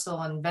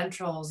dorsal and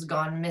ventral's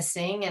gone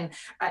missing, and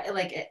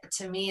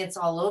to me it's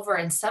all over.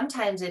 And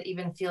sometimes it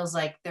even feels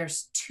like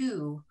there's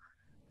two.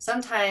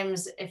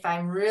 Sometimes if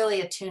I'm really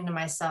attuned to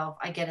myself,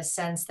 I get a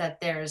sense that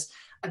there's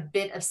a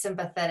bit of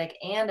sympathetic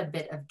and a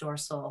bit of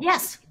dorsal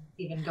Yes.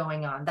 even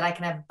going on, that I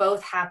can have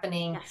both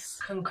happening Yes.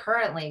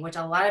 concurrently, which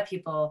a lot of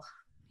people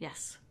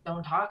Yes.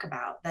 don't talk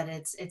about, that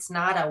it's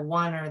not a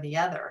one or the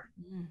other.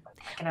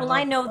 I can have Well,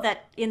 I both. know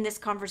that in this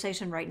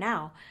conversation right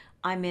now,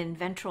 I'm in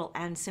ventral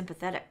and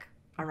sympathetic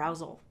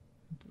arousal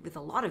with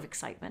a lot of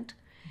excitement.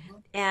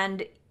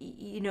 And,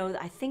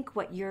 I think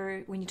when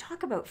you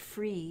talk about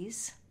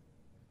freeze,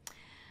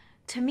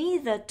 to me,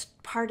 that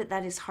part of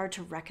that is hard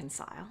to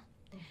reconcile.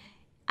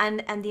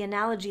 And the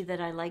analogy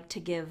that I like to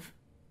give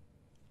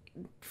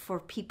for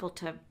people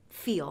to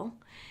feel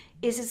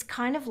is it's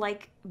kind of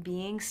like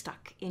being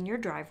stuck in your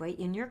driveway,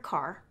 in your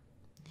car,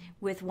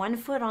 with one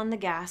foot on the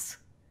gas,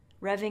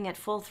 revving at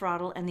full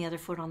throttle, and the other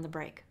foot on the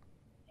brake.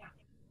 Yeah.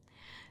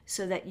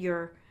 So that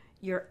your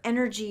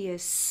energy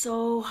is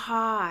so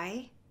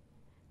high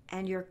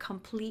and you're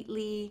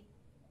completely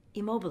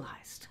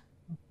immobilized.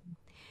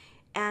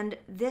 And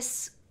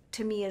this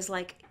to me is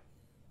like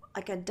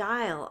a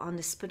dial on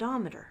the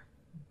speedometer,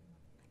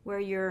 where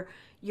you're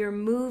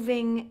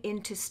moving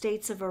into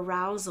states of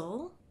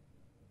arousal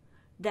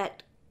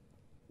that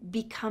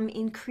become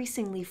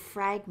increasingly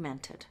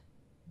fragmented.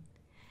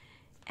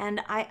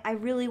 And I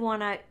really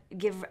want to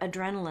give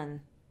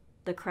adrenaline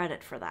the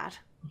credit for that.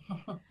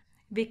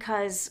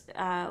 Because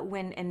I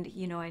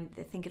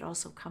think it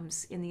also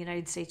comes in the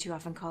United States, you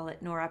often call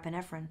it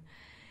norepinephrine.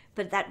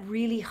 but that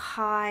really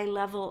high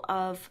level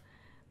of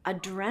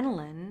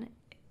adrenaline,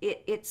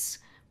 its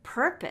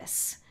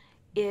purpose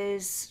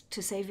is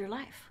to save your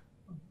life.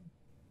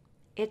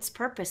 Its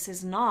purpose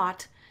is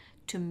not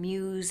to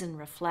muse and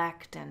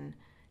reflect and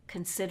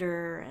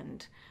consider,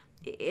 and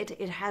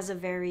it has a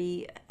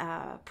very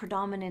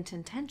predominant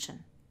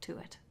intention to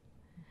it.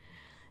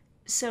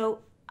 So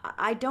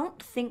I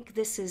don't think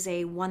this is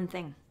a one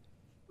thing.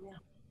 Yeah.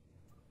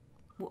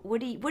 What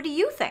do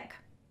you think?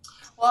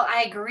 Well,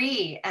 I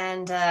agree,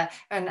 and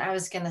I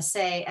was gonna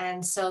say,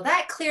 and so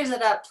that clears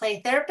it up,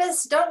 play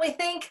therapist. Don't we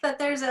think that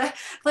there's a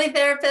play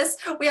therapist?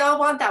 We all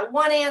want that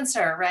one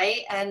answer,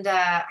 right? And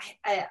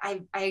I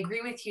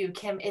agree with you,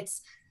 Kim.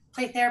 It's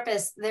play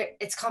therapist.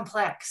 It's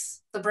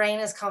complex. The brain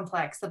is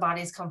complex. The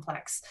body is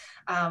complex.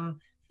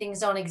 Things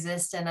don't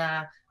exist in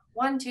a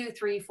 1, 2,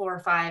 3, 4,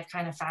 5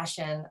 kind of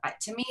fashion.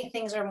 To me,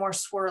 things are more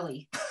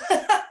swirly.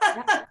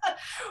 Yep.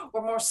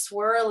 We're more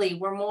swirly.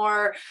 We're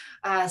more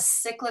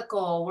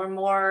cyclical. We're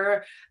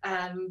more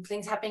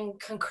things happening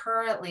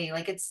concurrently.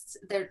 Like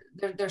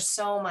there's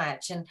so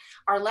much, and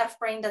our left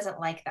brain doesn't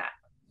like that.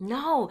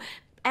 No.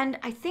 And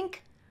I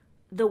think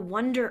the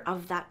wonder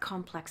of that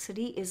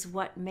complexity is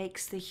what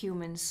makes the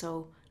human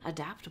so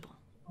adaptable,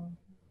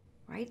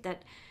 right?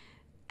 That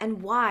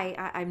and why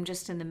I'm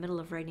just in the middle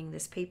of writing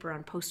this paper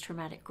on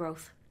post-traumatic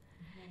growth,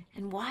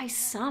 and why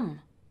some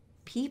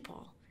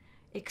people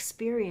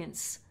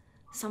experience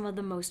some of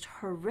the most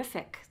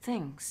horrific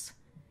things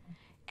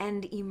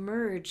and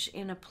emerge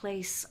in a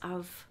place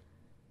of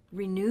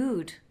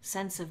renewed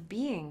sense of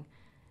being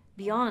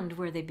beyond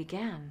where they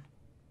began.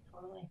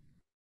 Totally.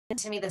 And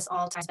to me, this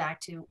all ties back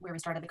to where we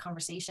started the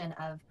conversation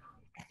of,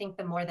 I think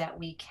the more that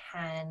we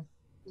can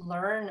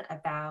learn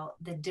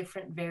about the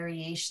different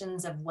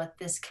variations of what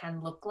this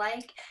can look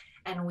like,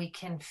 and we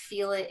can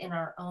feel it in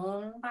our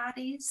own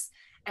bodies,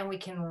 and we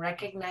can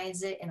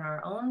recognize it in our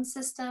own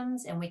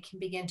systems, and we can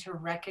begin to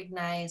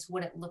recognize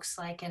what it looks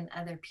like in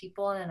other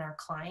people and in our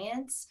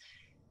clients.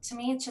 To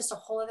me, it's just a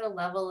whole other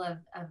level of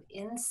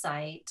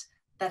insight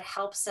that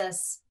helps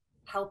us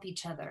help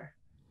each other,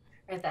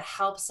 right? That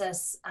helps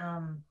us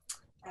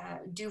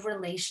do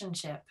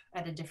relationship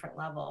at a different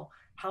level,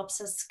 helps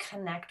us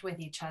connect with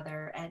each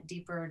other at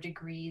deeper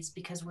degrees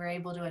because we're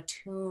able to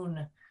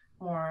attune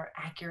more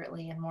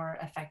accurately and more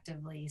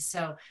effectively.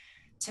 So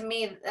to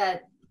me,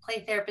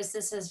 play therapist,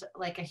 this is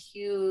like a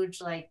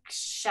huge like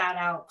shout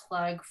out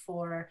plug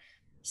for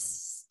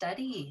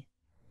study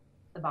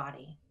the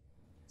body,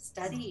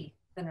 study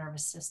the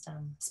nervous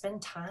system,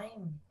 spend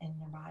time in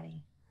your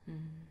body. I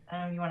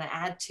don't know if you want to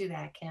add to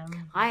that, Kim.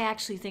 I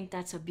actually think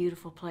that's a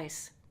beautiful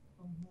place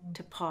Mm-hmm.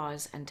 to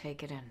pause and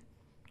take it in.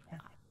 Yeah.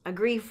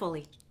 Agree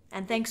fully.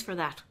 And thanks for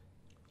that.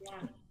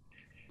 Yeah.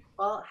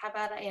 Well, how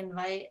about I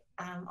invite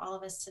all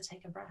of us to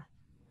take a breath?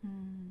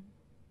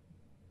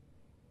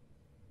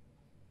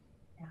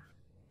 Yeah.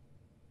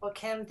 Well,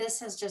 Kim, this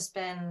has just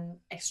been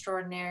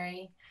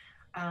extraordinary.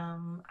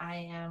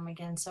 I am,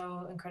 again,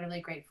 so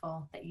incredibly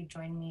grateful that you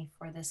joined me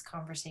for this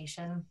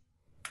conversation.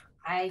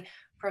 I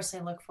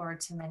personally look forward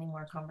to many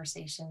more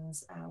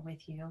conversations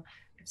with you.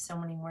 I have so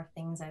many more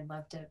things I'd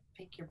love to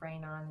pick your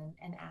brain on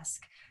and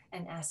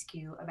ask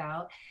you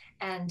about.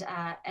 And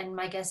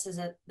my guess is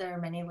that there are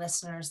many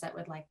listeners that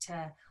would like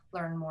to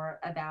learn more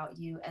about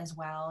you as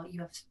well.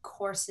 You have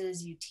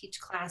courses, you teach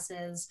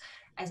classes.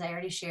 As I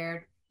already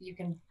shared, you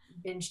can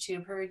binge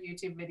tube her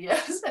YouTube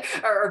videos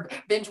or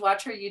binge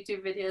watch her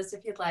YouTube videos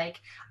if you'd like.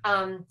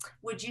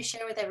 Would you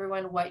share with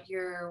everyone what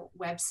your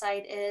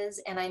website is?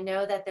 And I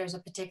know that there's a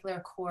particular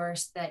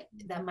course that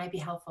might be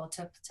helpful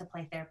to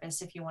play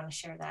therapists if you want to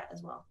share that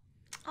as well.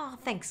 Oh,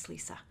 thanks,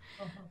 Lisa.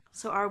 Uh-huh.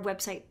 So our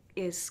website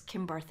is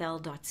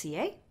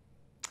kimbarthel.ca,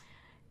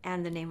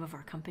 and the name of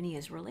our company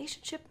is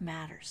Relationship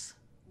Matters,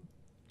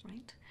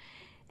 right?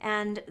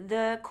 And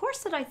the course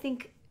that I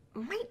think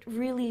might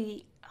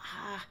really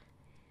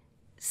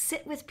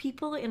sit with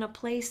people in a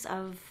place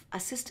of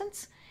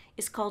assistance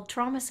is called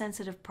Trauma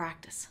Sensitive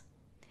Practice.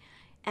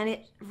 And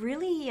it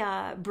really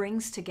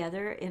brings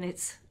together in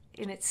its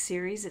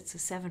series, it's a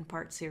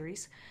 7-part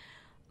series,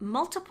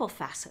 multiple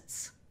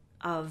facets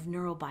of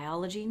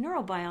neurobiology.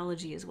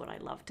 Neurobiology is what I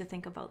love to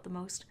think about the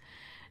most.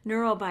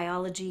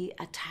 Neurobiology,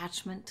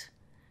 attachment,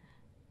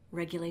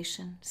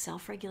 regulation,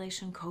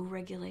 self-regulation,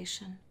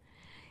 co-regulation.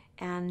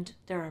 And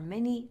there are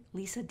many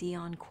Lisa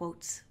Dion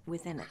quotes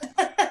within it.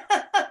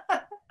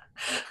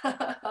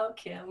 Oh,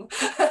 Kim.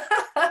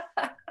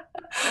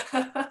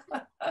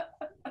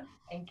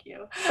 Thank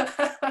you.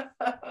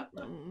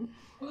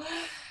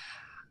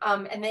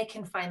 And they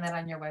can find that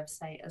on your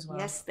website as well.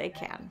 Yes, they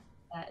can.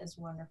 That is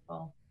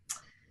wonderful.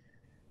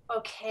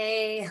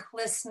 Okay,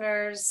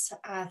 listeners,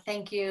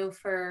 thank you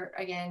for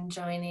again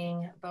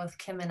joining both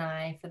Kim and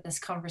I for this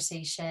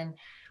conversation.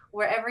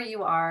 Wherever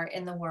you are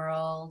in the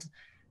world,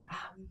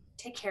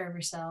 take care of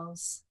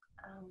yourselves.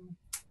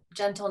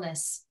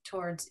 Gentleness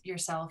towards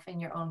yourself and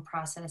your own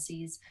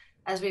processes.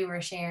 As we were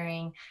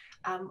sharing,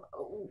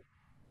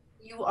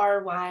 You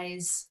are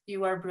wise.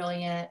 You are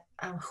brilliant.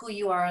 Who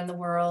you are in the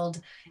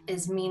world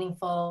is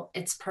meaningful.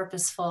 It's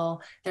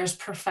purposeful. There's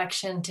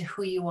perfection to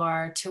who you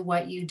are, to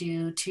what you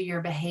do, to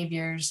your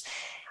behaviors,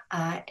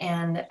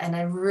 and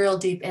a real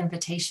deep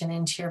invitation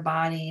into your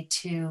body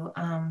to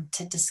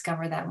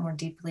discover that more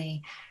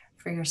deeply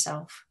for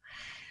yourself.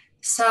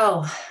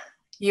 So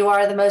you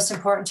are the most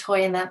important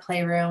toy in that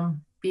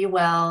playroom. Be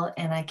well,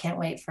 and I can't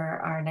wait for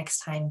our next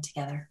time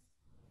together.